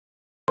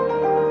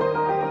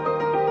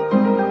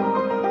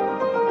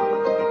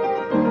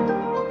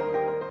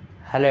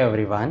Hello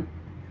everyone,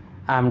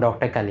 I am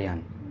Dr.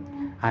 Kalyan.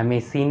 I am a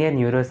senior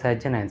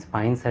neurosurgeon and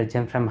spine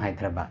surgeon from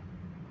Hyderabad.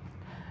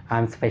 I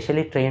am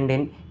specially trained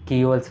in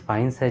keyhole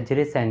spine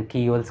surgeries and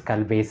keyhole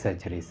skull base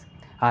surgeries,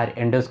 or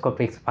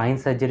endoscopic spine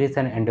surgeries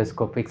and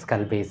endoscopic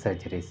skull base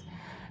surgeries.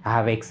 I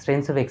have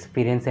extensive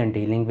experience in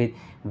dealing with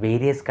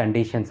various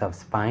conditions of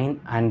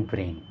spine and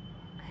brain.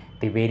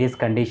 The various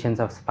conditions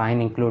of spine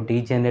include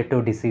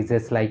degenerative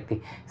diseases like the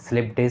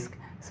slip disc,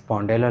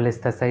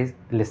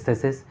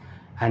 spondylolisthesis,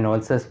 and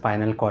also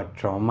spinal cord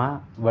trauma,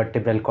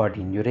 vertebral cord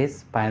injuries,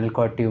 spinal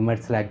cord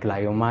tumors like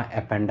glioma,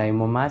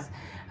 ependymomas,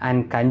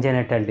 and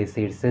congenital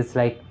diseases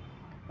like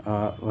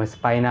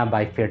spina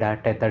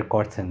bifida, tethered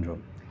cord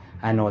syndrome.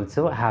 And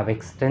also have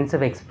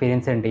extensive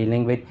experience in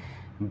dealing with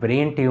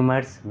brain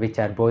tumors which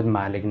are both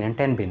malignant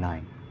and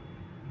benign.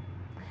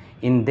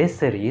 In this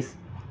series,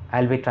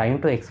 I'll be trying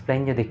to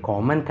explain you the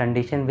common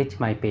condition which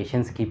my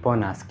patients keep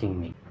on asking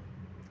me.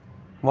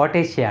 What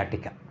is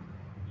sciatica?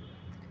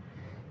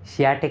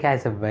 Sciatica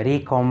is a very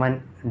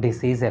common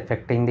disease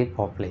affecting the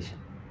population.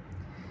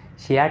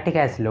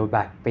 Sciatica is low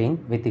back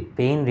pain with the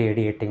pain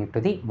radiating to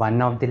the one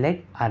of the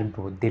leg or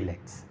both the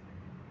legs.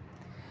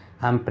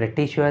 I'm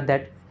pretty sure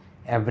that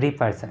every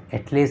person,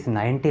 at least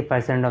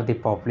 90% of the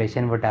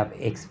population would have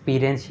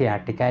experienced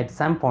sciatica at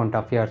some point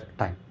of your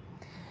time.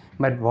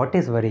 But what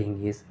is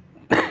worrying is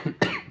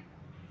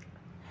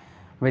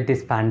with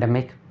this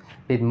pandemic,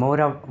 with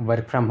more of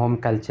work from home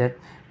culture,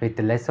 with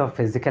less of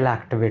physical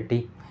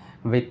activity,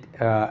 with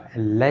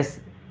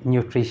less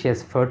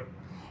nutritious food,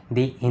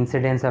 the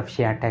incidence of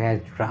sciatica has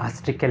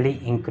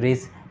drastically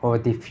increased over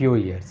the few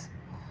years.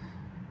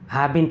 I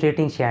have been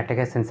treating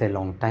sciatica since a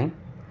long time,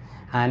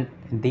 and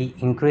the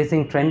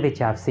increasing trend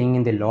which I have seen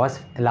in the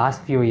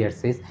last few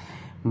years is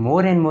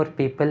more and more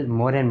people,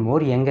 more and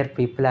more younger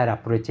people are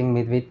approaching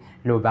me with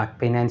low back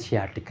pain and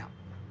sciatica.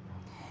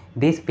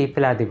 These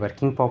people are the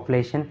working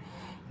population.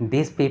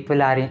 These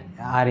people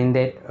are in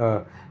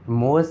their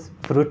most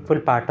fruitful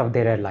part of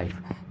their life.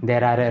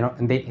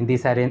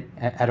 These are in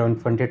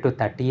around 20 to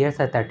 30 years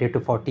or 30 to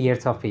 40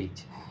 years of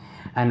age.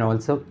 And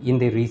also in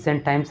the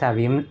recent times, I have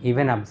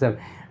even observed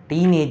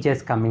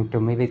teenagers coming to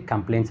me with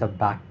complaints of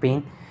back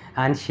pain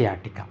and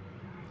sciatica.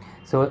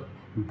 So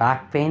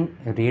back pain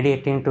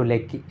radiating to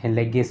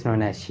leg is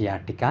known as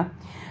sciatica,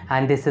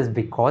 and this is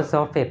because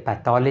of a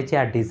pathology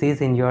or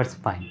disease in your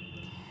spine.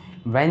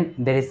 When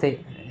there is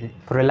a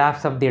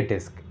prolapse of the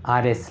disc or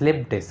a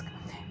slip disc,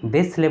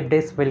 this slip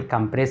disc will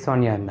compress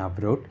on your nerve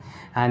root,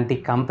 and the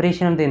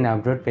compression of the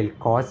nerve root will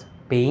cause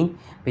pain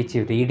which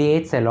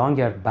radiates along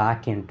your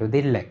back into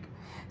the leg.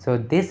 So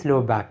this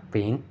low back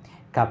pain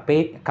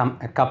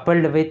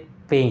coupled with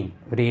pain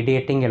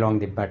radiating along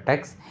the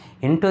buttocks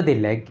into the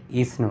leg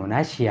is known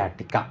as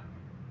sciatica.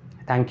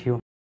 Thank you.